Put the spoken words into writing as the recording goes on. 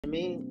I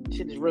mean,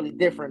 shit is really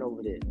different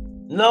over there.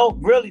 No,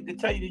 really, to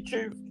tell you the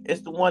truth,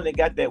 it's the one that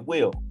got that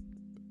will.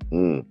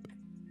 That's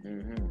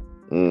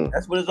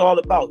what it's all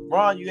about.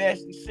 Ron, you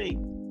actually see.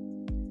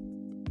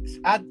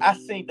 I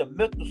seen the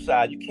mental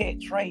side. You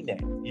can't train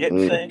that. You know what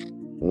I'm saying?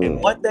 And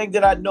one thing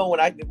that I know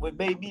what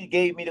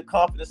gave me the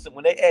confidence, and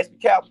when they asked me,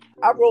 Cal,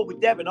 I rode with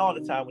Devin all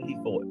the time when he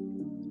fought.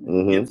 You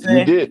know what I'm saying?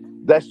 You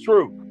did. That's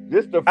true.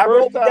 This is the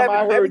first time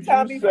I heard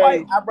you say,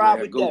 I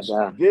ride with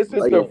Devin. This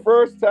is the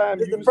first time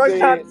This is you the first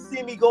time said, you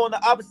see me go on the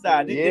other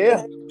side. It didn't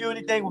have to do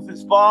anything with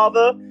his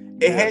father.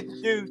 It had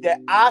to do that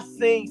I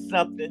seen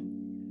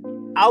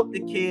something out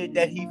the kid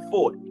that he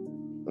fought.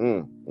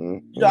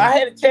 So I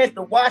had a chance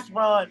to watch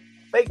Ron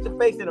face to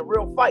face in a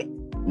real fight.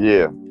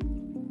 Yeah.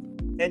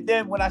 And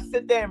then when I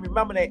sit there and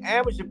remember their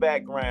amateur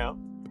background,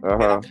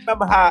 and I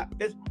remember how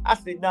I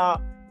said, nah,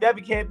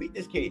 Devin can't beat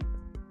this kid.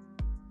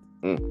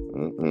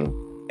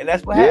 And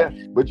that's what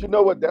happened. But you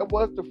know what? That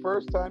was the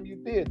first time you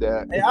did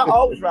that. And I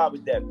always ride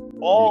with Devin.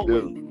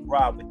 Always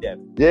ride with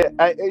Devin. Yeah.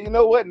 And you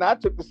know what? And I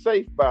took the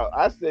safe route.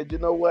 I said, you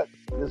know what?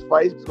 This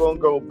fight's going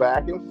to go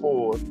back and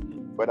forth,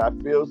 but I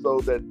feel so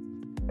that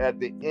at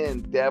the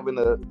end, Devin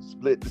a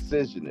split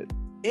decision it.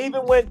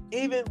 Even when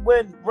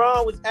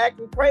Ron was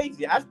acting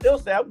crazy, I still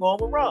say I'm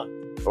going with Ron.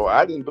 Oh,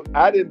 I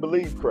didn't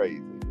believe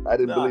crazy. I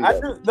didn't believe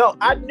that.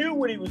 I knew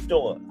what he was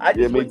doing. I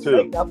just wouldn't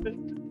say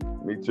nothing.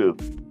 Me too.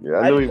 Yeah,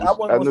 I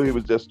knew he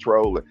was just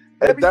trolling.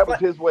 And that was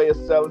his way of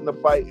selling the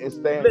fight and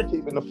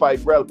keeping the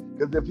fight relevant.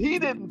 Because if he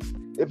didn't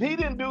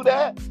do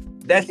that,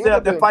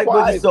 the fight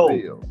wasn't sold.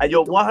 And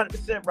you're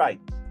 100% right.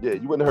 Yeah,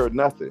 you wouldn't have heard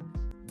nothing.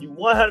 You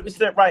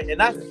 100% right.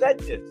 And I said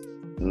this.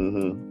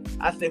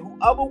 I said,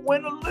 whoever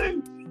win or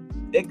lose,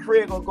 that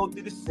career gonna go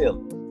through the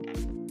ceiling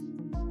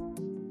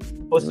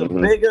for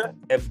some bigger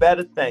and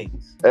better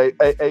things.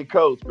 Hey,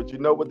 coach, but you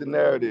know what the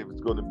narrative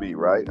is going to be,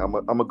 right? I'm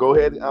gonna go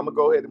ahead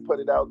and put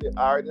it out there.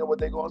 I already know what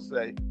they're gonna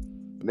say.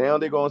 Now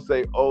they're gonna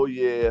say, "Oh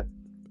yeah,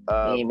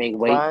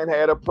 Ryan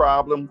had a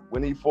problem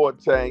when he fought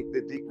Tank.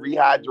 The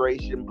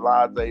rehydration,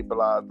 blase.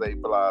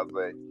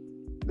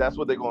 That's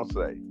what they're gonna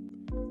say."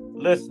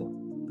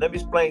 Listen, let me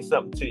explain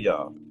something to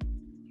y'all.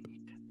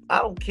 I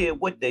don't care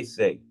what they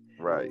say.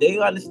 Right. They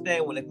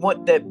understand when they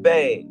want that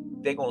bag,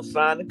 they're gonna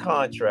sign the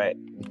contract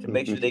to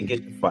make sure they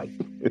get the fight.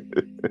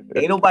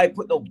 Ain't nobody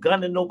put no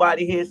gun in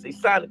nobody here. They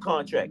sign the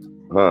contract.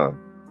 Go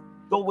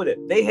with it.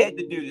 They had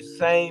to do the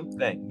same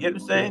thing. You know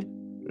what I'm saying?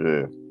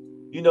 Yeah.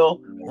 You know,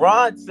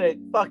 Ron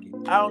said, "Fuck it.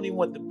 I don't even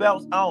want the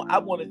belts. I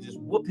want to just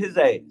whoop his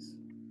ass."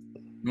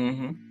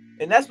 And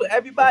that's what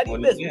everybody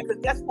missed. Because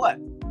guess what?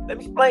 Let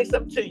me explain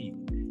something to you.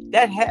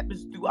 That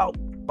happens throughout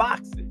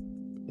boxing.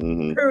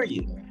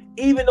 Period.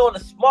 Even on the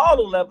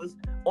smaller levels,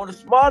 when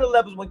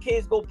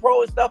kids go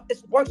pro and stuff,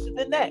 it's worse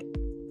than that.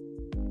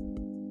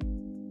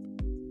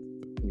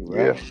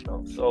 Yeah.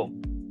 So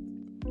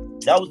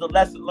that was the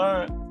lesson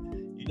learned.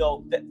 You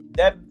know,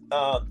 that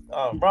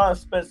Ron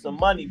spent some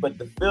money, but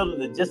the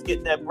feeling of just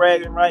getting that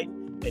bragging right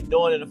and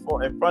doing it in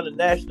front of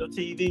national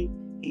TV,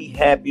 he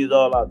happy as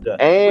all out there.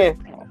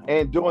 And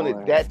doing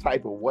it that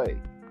type of way.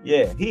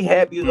 Yeah, he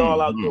happy as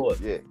all out there.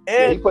 Yeah.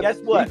 And guess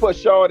what? He put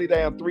Shorty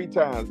down 3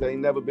 times. They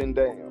ain't never been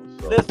down.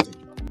 So.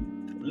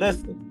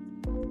 Listen.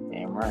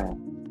 Damn right.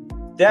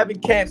 Devin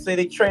can't say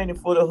they training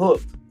for the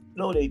hook.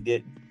 No, they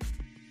didn't.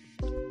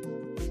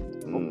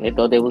 They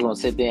thought they was gonna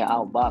sit there and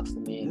outbox the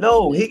man.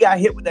 No, he got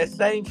hit with that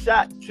same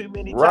shot too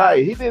many times.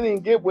 Right, he didn't even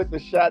get with the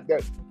shot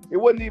that it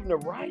wasn't even the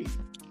right.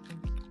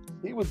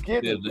 He was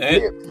getting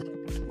hit.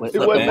 It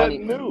wasn't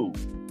nothing new.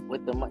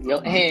 With the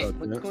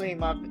Queen,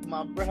 my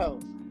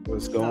bro.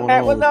 What's going on?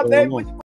 Hey, what's up, baby?